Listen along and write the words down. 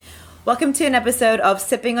Welcome to an episode of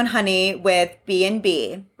Sipping on Honey with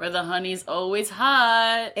B&B. Where the honey's always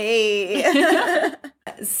hot. Hey.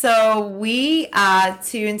 So we are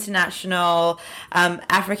two international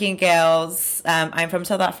African girls. I'm from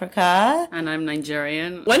South Africa. And I'm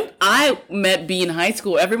Nigerian. When I met B in high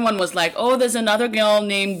school, everyone was like, oh, there's another girl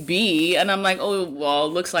named B. And I'm like, oh, well,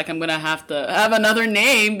 looks like I'm going to have another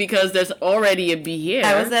name because there's already a B here.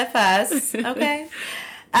 I was there first. Okay.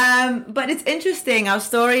 But it's interesting. Our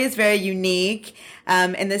story is very unique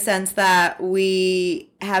in the sense that we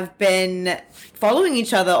have been following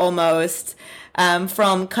each other almost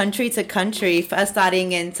from country to country, first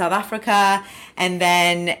starting in South Africa and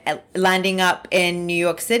then landing up in New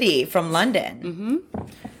York City from London. Mm-hmm.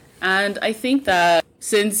 And I think that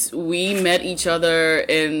since we met each other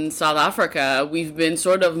in South Africa, we've been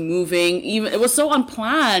sort of moving. Even it was so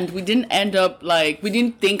unplanned. We didn't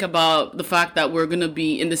think about the fact that we're going to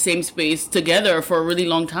be in the same space together for a really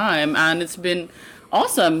long time. And it's been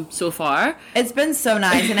awesome so far. It's been so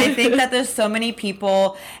nice. And I think that there's so many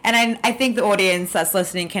people, and I think the audience that's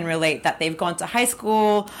listening can relate, that they've gone to high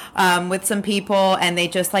school with some people and they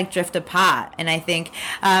just like drift apart. And I think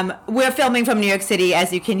we're filming from New York City,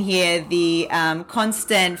 as you can hear the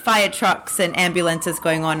constant fire trucks and ambulances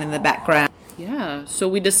going on in the background. Yeah, so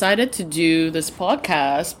we decided to do this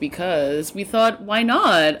podcast because we thought, why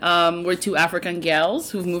not? We're two African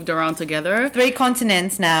gals who've moved around together. 3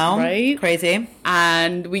 continents now. Right? Crazy.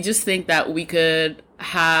 And we just think that we could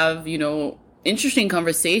have, interesting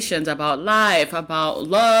conversations about life, about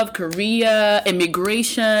love, career,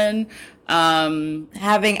 immigration.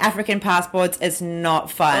 Having African passports is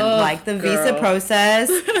not fun. Oh, the visa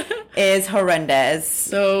process is horrendous.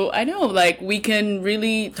 So I know, we can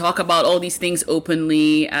really talk about all these things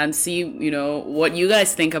openly and see, what you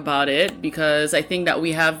guys think about it, because I think that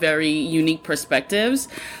we have very unique perspectives.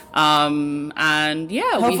 And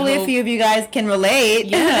yeah, hopefully a few of you guys can relate.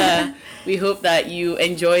 Yeah. We hope that you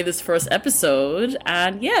enjoy this first episode,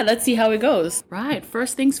 and yeah, let's see how it goes. Right,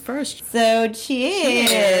 first things first. So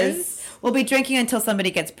cheers. We'll be drinking until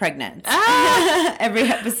somebody gets pregnant. Every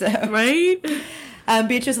episode. Right?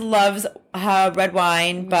 Beatrice loves her red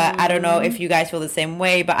wine, but I don't know if you guys feel the same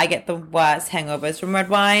way, but I get the worst hangovers from red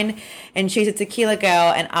wine, and she's a tequila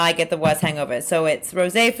girl, and I get the worst hangovers. So it's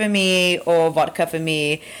rosé for me or vodka for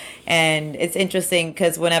me, and it's interesting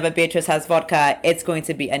because whenever Beatrice has vodka, it's going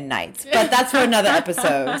to be a night. But that's for another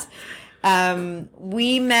episode.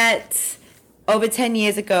 We met over 10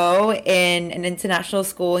 years ago in an international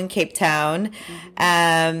school in Cape Town.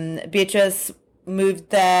 Beatrice moved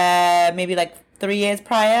there maybe 3 years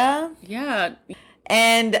prior. Yeah.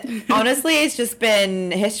 And honestly, it's just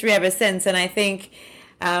been history ever since. And I think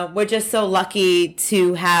we're just so lucky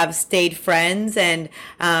to have stayed friends. And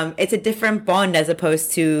it's a different bond as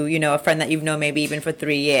opposed to, a friend that you've known maybe even for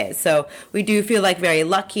 3 years. So we do feel very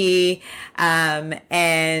lucky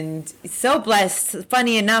and so blessed.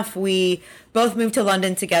 Funny enough, we both moved to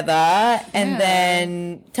London together, and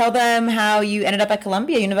then tell them how you ended up at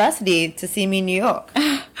Columbia University to see me in New York.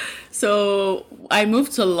 So I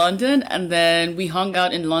moved to London, and then we hung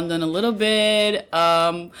out in London a little bit.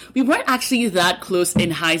 We weren't actually that close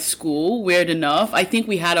in high school, weird enough. I think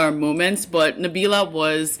we had our moments, but Nabila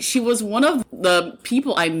was one of the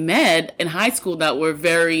people I met in high school that were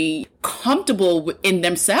very comfortable in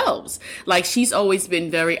themselves. She's always been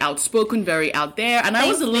very outspoken, very out there, and I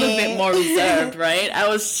was a little bit more reserved, right? I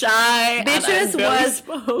was shy. Beatrice was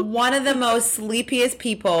one of the most sleepiest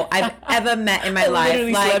people I've ever met in my life.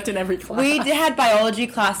 Literally slept in every class. We had biology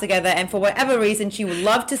class together, and for whatever reason, she would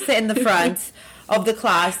love to sit in the front of the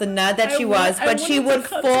class, the nerd that she was, but she would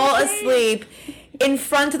fall asleep in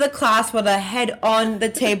front of the class with her head on the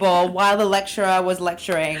table while the lecturer was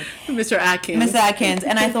lecturing. Mr. Atkins.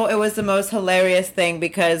 And I thought it was the most hilarious thing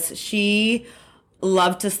because she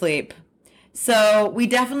loved to sleep. So we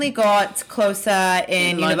definitely got closer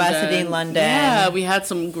in university in London. Yeah, we had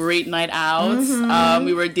some great night outs.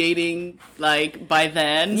 We were dating by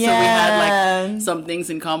then, so we had some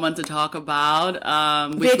things in common to talk about,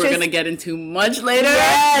 which we're gonna get into much later.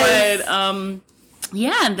 Yes. But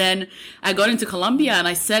yeah, and then I got into Columbia, and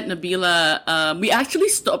I said, Nabila, we actually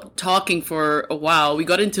stopped talking for a while. We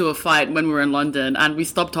got into a fight when we were in London, and we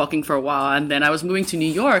stopped talking for a while. And then I was moving to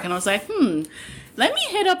New York, and I was like, let me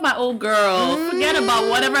hit up my old girl. Forget about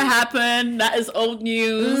whatever happened. That is old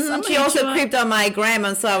news. She also creeped on my gram,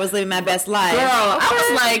 and so I was living my best life. Girl, I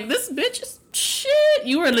was like, this bitch is shit.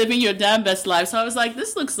 You were living your damn best life. So I was like,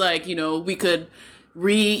 this looks like, we could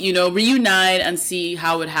reunite and see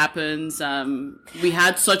how it happens. We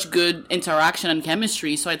had such good interaction and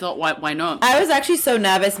chemistry, so I thought, why not? I was actually so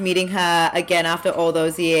nervous meeting her again after all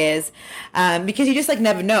those years, because you just like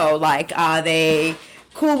never know. Like, are they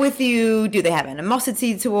cool with you? Do they have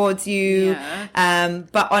animosity towards you? Yeah.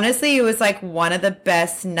 But honestly, it was like one of the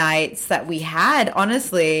best nights that we had.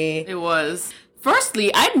 Honestly, It was.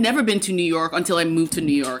 Firstly, I'd never been to New York until I moved to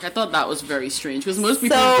New York. I thought that was very strange because most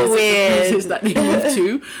people So visit the weird. places that they move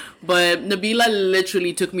to. But Nabila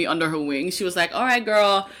literally took me under her wing. She was like, "All right,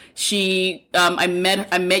 girl." I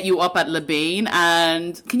met you up at Lebain,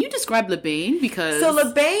 and can you describe Lebain? Because so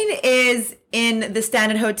Lebain is in the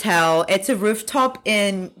Standard Hotel. It's a rooftop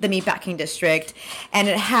in the Meatpacking District, and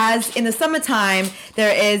it has, in the summertime,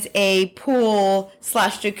 there is a pool /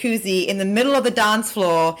 jacuzzi in the middle of the dance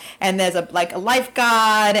floor, and there's a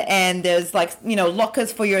lifeguard, and there's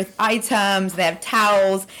lockers for your items. They have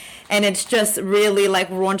towels. And it's just really like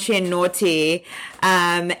raunchy and naughty.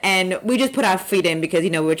 And we just put our feet in because,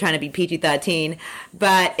 we were trying to be PG-13.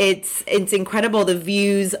 But it's incredible. The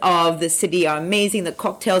views of the city are amazing. The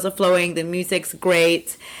cocktails are flowing. The music's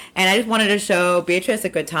great. And I just wanted to show Beatrice a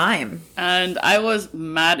good time. And I was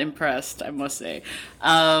mad impressed, I must say.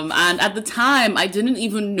 And at the time, I didn't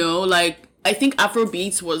even know, I think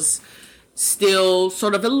Afrobeats was still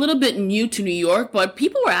sort of a little bit new to New York, but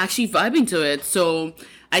people were actually vibing to it. So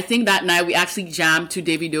I think that night we actually jammed to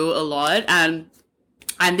Davido a lot, and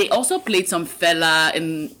they also played some Fela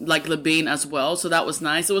in Lebain as well, so that was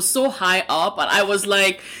nice. It was so high up, and I was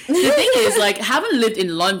like, the thing is, having lived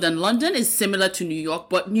in London, London is similar to New York,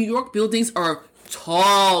 but New York buildings are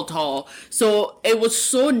tall. So it was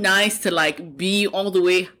so nice to be all the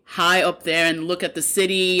way high up there and look at the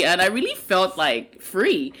city, and I really felt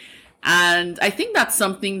free. And I think that's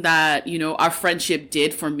something that, our friendship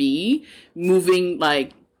did for me, moving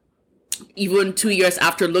even 2 years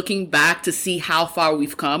after, looking back to see how far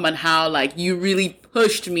we've come and how you really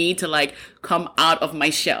pushed me to come out of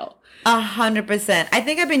my shell. 100%. I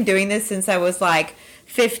think I've been doing this since I was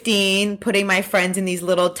 15, putting my friends in these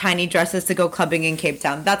little tiny dresses to go clubbing in Cape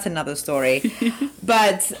Town. That's another story.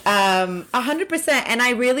 But 100%. And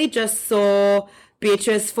I really just saw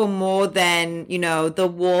Beatrice for more than, the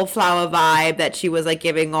wallflower vibe that she was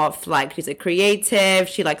giving off. She's a creative.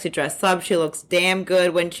 She likes to dress up. She looks damn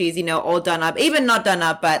good when she's, all done up, even not done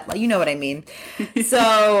up, but you know what I mean.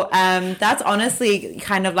 So, that's honestly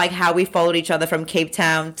kind of how we followed each other from Cape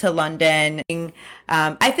Town to London.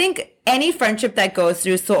 I think any friendship that goes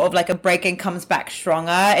through sort of a break and comes back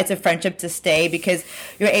stronger, it's a friendship to stay because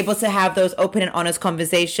you're able to have those open and honest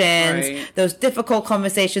conversations, right. Those difficult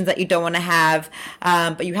conversations that you don't want to have,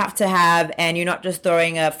 but you have to have, and you're not just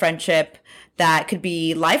throwing a friendship that could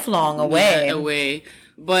be lifelong away. Yeah, away.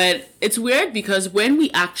 But it's weird because when we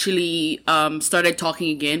actually started talking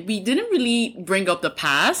again, we didn't really bring up the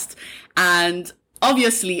past. And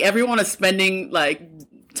obviously, everyone is spending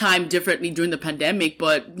time differently during the pandemic,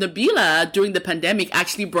 but Nabila during the pandemic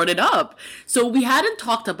actually brought it up. So we hadn't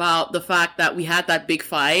talked about the fact that we had that big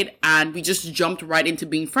fight and we just jumped right into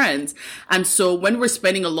being friends. And so when we're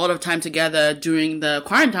spending a lot of time together during the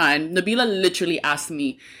quarantine, Nabila literally asked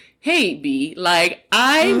me, "Hey, B,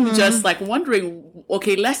 I'm just wondering,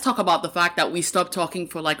 okay, let's talk about the fact that we stopped talking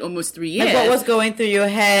for almost 3 years. What was going through your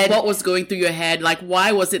head? What was going through your head?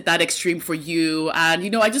 Why was it that extreme for you?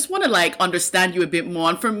 And, I just want to understand you a bit more.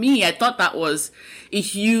 And for me, I thought that was a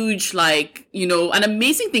huge, an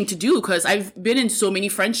amazing thing to do because I've been in so many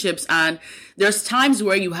friendships and there's times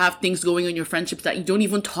where you have things going on in your friendships that you don't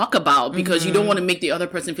even talk about because you don't want to make the other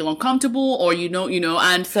person feel uncomfortable or,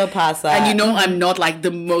 and so past that. And I'm not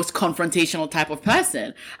the most confrontational type of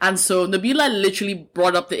person. And so Nabila literally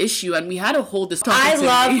brought up the issue and we had a whole discussion. I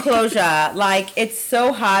love closure. It's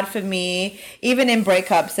so hard for me, even in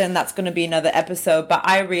breakups, and that's going to be another episode, but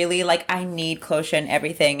I really, I need closure in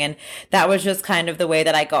everything. And that was just kind of the way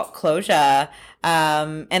that I got closure.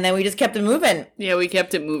 And then we just kept it moving. Yeah, we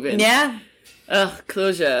kept it moving. Yeah. Ugh,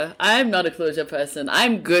 closure. I'm not a closure person.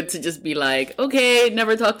 I'm good to just be okay,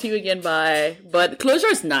 never talk to you again, bye. But closure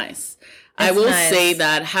is nice. I will say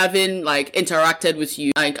that having interacted with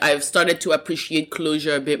you, I've started to appreciate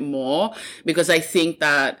closure a bit more because I think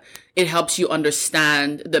that it helps you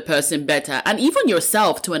understand the person better and even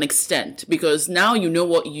yourself to an extent because now you know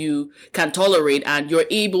what you can tolerate and you're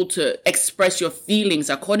able to express your feelings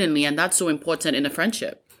accordingly, and that's so important in a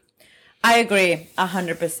friendship. I agree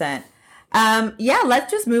 100%.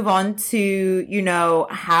 Let's just move on to,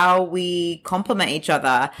 how we complement each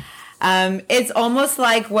other. It's almost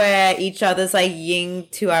like we're each other's yin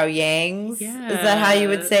to our yangs. Yeah. Is that how you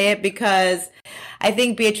would say it? Because I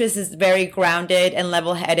think Beatrice is very grounded and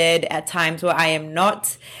level-headed at times where I am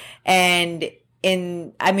not. And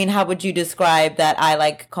how would you describe that I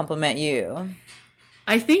like compliment you?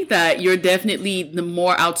 I think that you're definitely the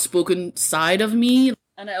more outspoken side of me.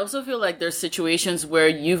 And I also feel like there's situations where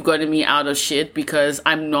you've gotten me out of shit because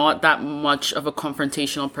I'm not that much of a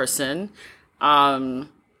confrontational person. Oh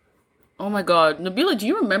my God. Nabila, do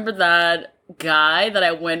you remember that guy that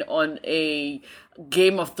I went on a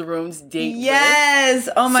Game of Thrones date Yes!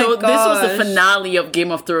 with? Oh my god. So this was the finale of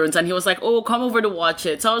Game of Thrones and he was like, oh, come over to watch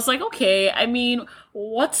it. So I was like, okay, I mean,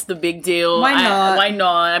 what's the big deal? Why not? Why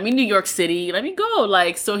not? I'm in New York City. Let me go.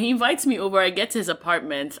 Like, so he invites me over. I get to his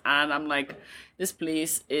apartment and I'm like, this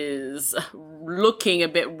place is looking a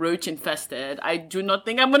bit roach infested. I do not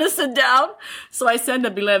think I'm going to sit down. So I send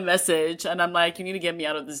Nabila a message and I'm like, you need to get me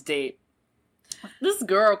out of this date. This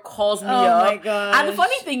girl calls me up. Oh my god! And the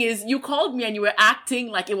funny thing is, you called me and you were acting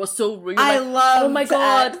like it was so real. I love. Oh my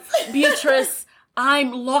god, Beatrice,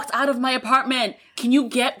 I'm locked out of my apartment. Can you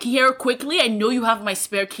get here quickly? I know you have my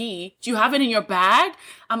spare key. Do you have it in your bag?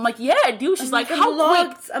 I'm like, yeah, I do. She's like, how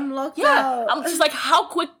quick? I'm locked Yeah. out. She's like, how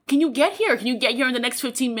quick can you get here? Can you get here in the next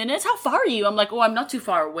 15 minutes? How far are you? I'm like, oh, I'm not too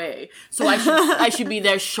far away. So I should be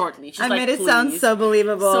there shortly. She's I like, made it please. sound so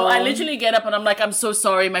believable. So I literally get up and I'm like, I'm so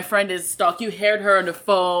sorry. My friend is stuck. You heard her on the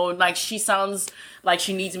phone. Like, she sounds like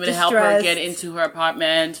she needs me to help her get into her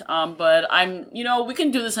apartment. But I'm, we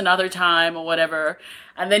can do this another time or whatever.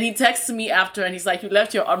 And then he texts me after and he's like, you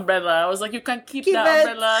left your umbrella. I was like, you can keep that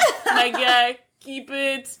umbrella. Like, yeah, keep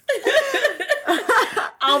it.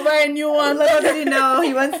 I'll buy a new one. Little did he know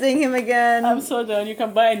he wasn't seeing him again. I'm so done. You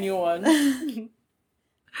can buy a new one.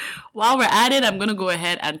 While we're at it, I'm going to go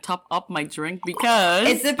ahead and top up my drink because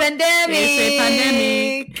it's a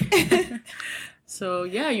pandemic. So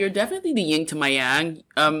yeah, you're definitely the yin to my yang.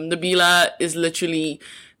 Nabila is literally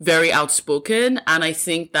very outspoken, and I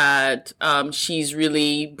think that she's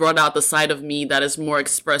really brought out the side of me that is more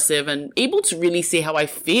expressive and able to really say how I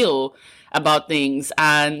feel about things.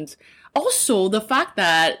 And also the fact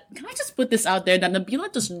that, can I just put this out there, that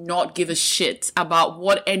Nabila does not give a shit about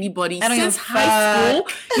what anybody since high school.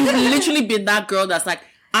 You've literally been that girl that's like,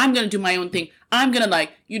 I'm gonna do my own thing. I'm gonna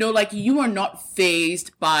you are not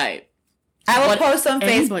fazed by I will post on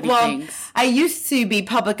Facebook. Well, thinks. I used to be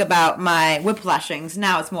public about my whiplashings.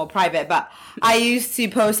 Now it's more private. But I used to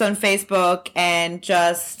post on Facebook and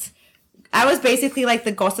I was basically like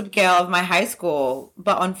the gossip girl of my high school,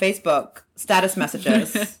 but on Facebook, status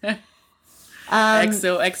messages.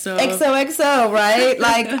 XOXO, right?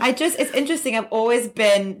 Like, it's interesting. I've always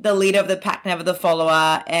been the leader of the pack, never the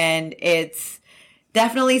follower. And it's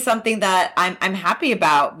definitely something that I'm happy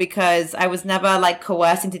about because I was never like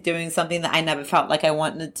coerced into doing something that I never felt like I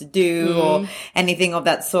wanted to do or anything of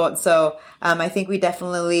that sort. So I think we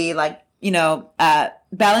definitely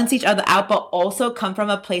balance each other out, but also come from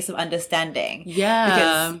a place of understanding.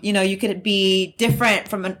 Yeah. Because, you could be different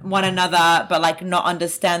from one another, but like not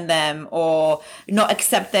understand them or not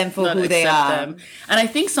accept them for who they are. And I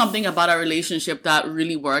think something about our relationship that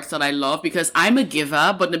really works that I love, because I'm a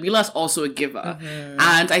giver, but Nabila is also a giver. Mm-hmm.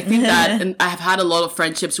 And I think that and I have had a lot of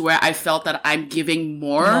friendships where I felt that I'm giving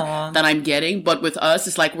more than I'm getting. But with us,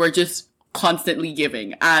 it's like we're just constantly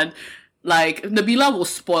giving. And like Nabila will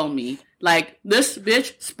spoil me. Like, this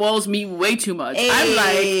bitch spoils me way too much. Hey. I'm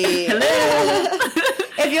like, hello.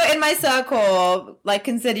 If you're in my circle, like,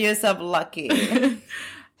 consider yourself lucky.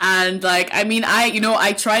 And like, I mean,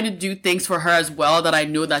 I try to do things for her as well that I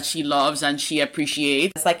know that she loves and she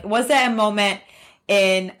appreciates. It's like, was there a moment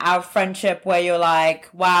in our friendship where you're like,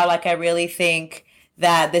 wow, like, I really think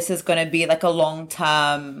that this is going to be like a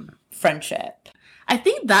long-term friendship? I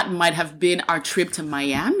think that might have been our trip to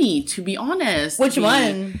Miami, to be honest. Which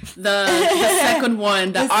one? The second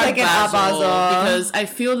one, the Art Basel. Because I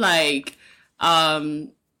feel like that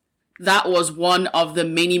was one of the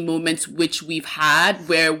many moments which we've had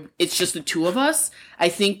where it's just the two of us. I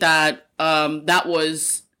think that that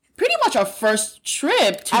was pretty much our first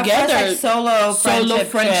trip together. Our first, like, solo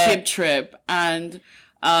friendship trip. And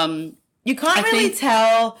you can't really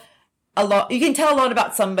tell a lot. You can tell a lot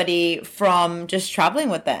about somebody from just traveling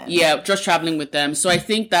with them. Yeah, just traveling with them. So I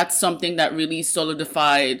think that's something that really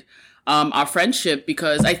solidified our friendship,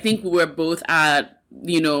 because I think we were both in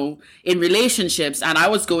relationships, and I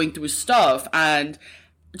was going through stuff. And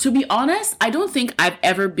to be honest, I don't think I've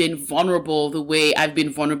ever been vulnerable the way I've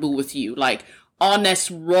been vulnerable with you. Like,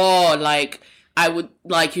 honest, raw, like, I would,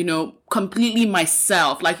 like, completely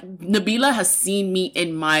myself. Like, Nabila has seen me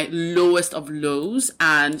in my lowest of lows,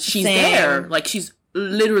 and she's there. Like, she's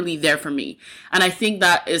literally there for me. And I think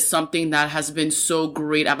that is something that has been so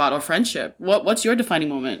great about our friendship. What's your defining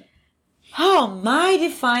moment? Oh, my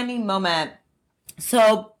defining moment.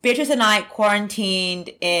 So Beatrice and I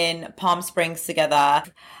quarantined in Palm Springs together.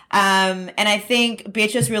 And I think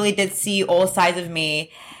Beatrice really did see all sides of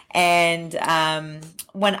me. And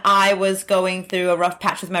when I was going through a rough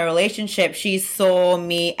patch with my relationship, she saw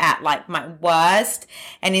me at like my worst.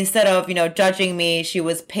 And instead of, judging me, she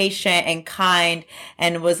was patient and kind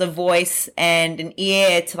and was a voice and an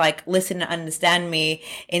ear to like listen and understand me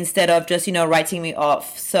instead of just, writing me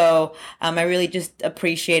off. So I really just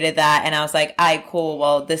appreciated that. And I was like, all right, cool.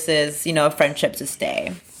 Well, this is, a friendship to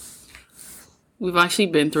stay. We've actually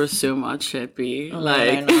been through so much shit, B.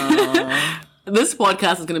 I know. This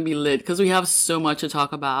podcast is going to be lit because we have so much to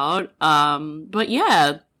talk about. But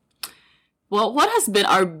yeah. Well, what has been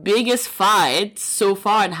our biggest fight so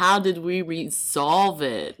far and how did we resolve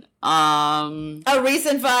it? A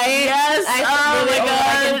recent fight? Yes. Really all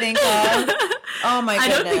I can think of. Oh my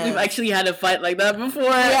goodness. I don't think we've actually had a fight like that before. We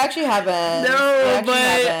actually haven't. No,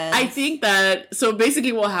 I think that, so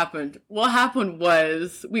basically what happened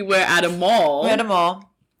was we were at a mall.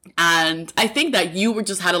 And I think that you were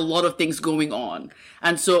just had a lot of things going on.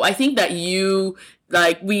 And so I think that Nabila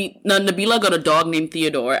got a dog named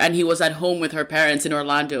Theodore and he was at home with her parents in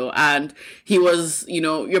Orlando. And he was,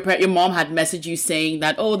 your mom had messaged you saying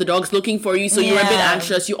that, oh, the dog's looking for you. So you were a bit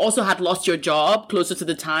anxious. You also had lost your job closer to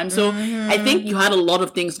the time. So I think you had a lot of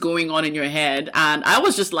things going on in your head. And I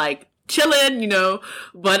was just like, chilling,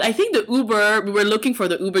 but I think we were looking for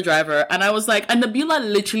the Uber driver and I was like, and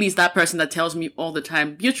Nabila literally is that person that tells me all the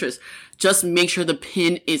time, Beatrice, just make sure the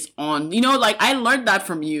pin is on. I learned that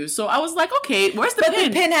from you. So I was like, okay, where's the pin? But the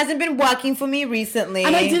pin hasn't been working for me recently.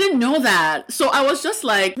 And I didn't know that. So I was just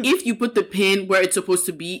like, if you put the pin where it's supposed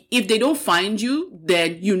to be, if they don't find you,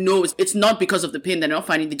 then it's not because of the pin they're not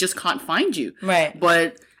finding, they just can't find you. Right.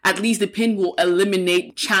 But at least the pin will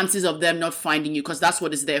eliminate chances of them not finding you because that's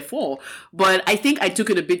what it's there for. But I think I took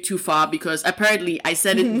it a bit too far because apparently I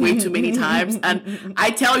said it way too many times. And I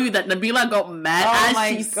tell you that Nabila got mad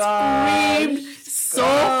and she screamed so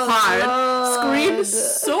hard.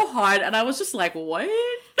 And I was just like, what?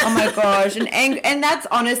 Oh my gosh. And that's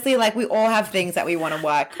honestly like we all have things that we want to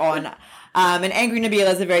work on. And angry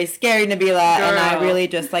Nabila is a very scary Nabila, girl. And I really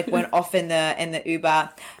just like went off in the Uber.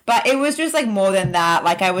 But it was just like more than that.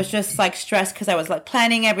 Like I was just like stressed because I was like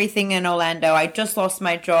planning everything in Orlando. I just lost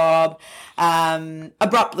my job,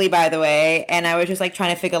 abruptly, by the way, and I was just like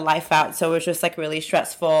trying to figure life out. So it was just like really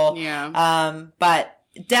stressful. Yeah. But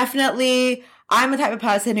definitely, I'm the type of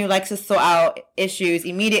person who likes to sort out issues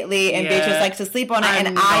immediately, and Beatrice likes to sleep on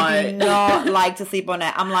it, I do not like to sleep on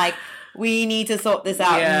it. I'm like, we need to sort this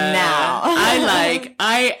out now.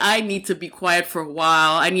 I need to be quiet for a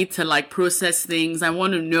while. I need to like process things. I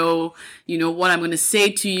want to know, what I'm going to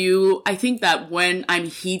say to you. I think that when I'm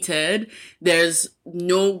heated, there's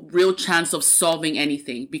no real chance of solving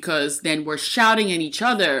anything because then we're shouting at each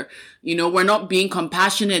other. We're not being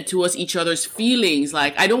compassionate towards each other's feelings.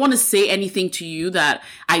 Like, I don't want to say anything to you that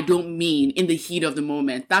I don't mean in the heat of the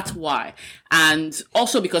moment. That's why. And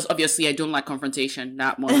also because obviously I don't like confrontation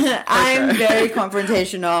that much. I'm very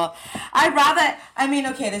confrontational.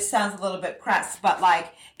 Okay, this sounds a little bit crass, but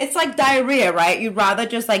like, it's like diarrhea, right? You'd rather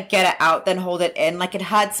just like get it out than hold it in. Like it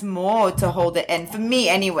hurts more to hold it in for me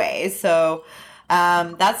anyway. So,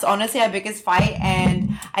 that's honestly our biggest fight.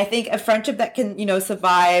 And I think a friendship that can,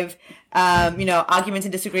 survive, arguments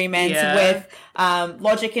and disagreements with,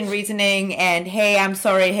 logic and reasoning and, hey, I'm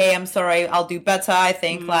sorry, I'll do better. I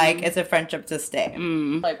think like it's a friendship to stay.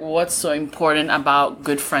 Like what's so important about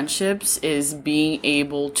good friendships is being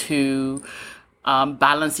able to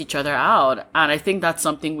balance each other out. And I think that's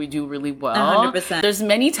something we do really well. 100%. There's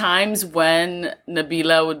many times when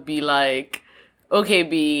Nabila would be like, okay,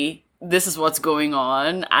 B, this is what's going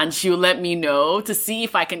on, and she'll let me know to see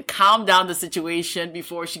if I can calm down the situation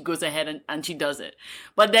before she goes ahead and she does it.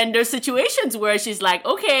 But then there's situations where she's like,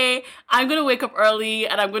 okay, I'm gonna wake up early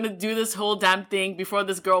and I'm gonna do this whole damn thing before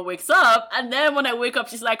this girl wakes up, and then when I wake up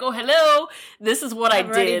she's like, oh, hello, this is what I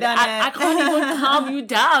did. I can't even calm you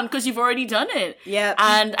down because you've already done it. Yeah.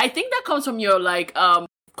 And I think that comes from your like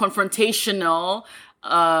confrontational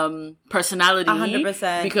personality.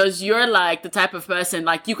 100%. Because you're like the type of person,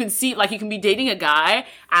 like you can see, like you can be dating a guy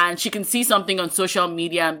and she can see something on social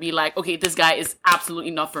media and be like, okay, this guy is absolutely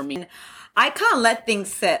not for me. I can't let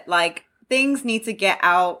things sit. Like things need to get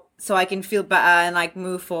out so I can feel better and like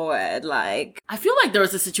move forward. Like I feel like there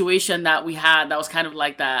was a situation that we had that was kind of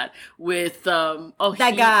like that with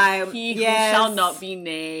that guy. He who shall not be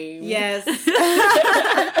named. Yes.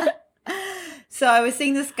 So I was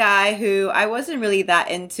seeing this guy who I wasn't really that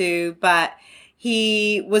into, but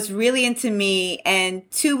he was really into me, and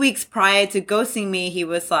 2 weeks prior to ghosting me, he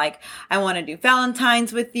was like, I want to do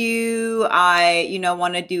Valentine's with you. I,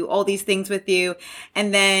 want to do all these things with you.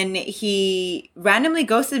 And then he randomly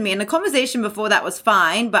ghosted me. And the conversation before that was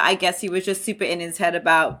fine, but I guess he was just super in his head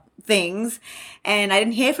about things. And I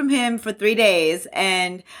didn't hear from him for 3 days.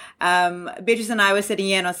 And Beatrice and I were sitting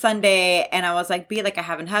in on Sunday, and I was like, I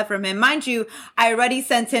haven't heard from him. Mind you, I already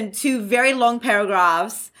sent him 2 very long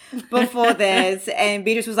paragraphs before this, and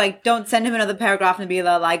Beatrice was like, don't send him another paragraph,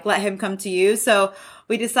 Nabila, like, let him come to you. So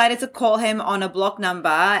we decided to call him on a block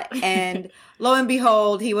number, and lo and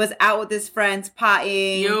behold, he was out with his friends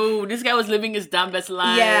partying. Yo, this guy was living his damn best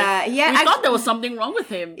life. Yeah. We thought there was something wrong with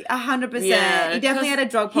him. 100%. Yeah, he definitely had a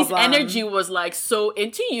drug problem. His energy was like so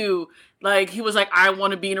into you. Like, he was like, I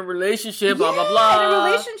want to be in a relationship, blah, blah, blah.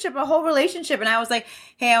 A whole relationship. And I was like,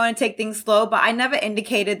 hey, I want to take things slow. But I never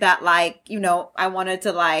indicated that, like, I wanted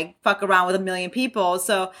to, like, fuck around with a million people.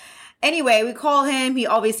 So anyway, we call him. He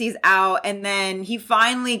obviously is out. And then he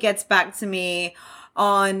finally gets back to me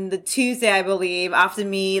on the Tuesday, I believe, after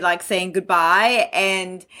me, like, saying goodbye.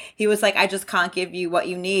 And he was like, I just can't give you what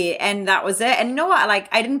you need. And that was it. And you know what? Like,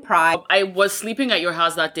 I didn't pry. I was sleeping at your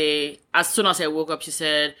house that day. As soon as I woke up, she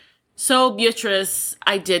said, so, Beatrice,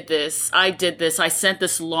 I did this. I sent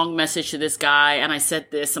this long message to this guy, and I said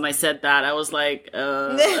this, and I said that. I was like,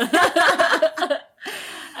 I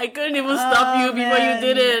couldn't even stop you before you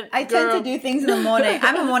did it. I tend to do things in the morning.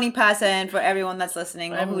 I'm a morning person for everyone that's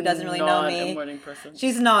listening or who doesn't really know me. I'm not a morning person.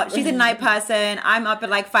 She's not. She's a night person. I'm up at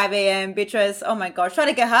like 5 a.m. Beatrice, oh my gosh, try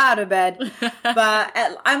to get her out of bed. But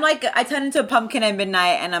I'm like, I turn into a pumpkin at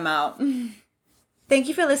midnight and I'm out. Thank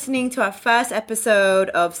you for listening to our first episode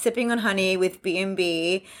of Sipping on Honey with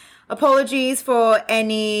B&B. Apologies for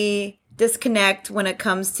any disconnect when it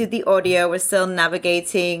comes to the audio. We're still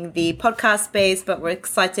navigating the podcast space, but we're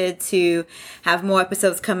excited to have more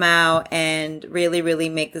episodes come out and really, really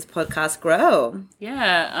make this podcast grow.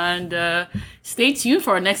 Yeah, and stay tuned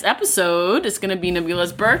for our next episode. It's going to be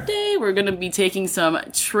Nabila's birthday. We're going to be taking some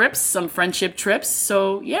trips, some friendship trips.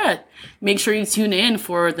 So yeah, make sure you tune in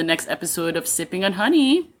for the next episode of Sipping on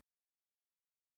Honey.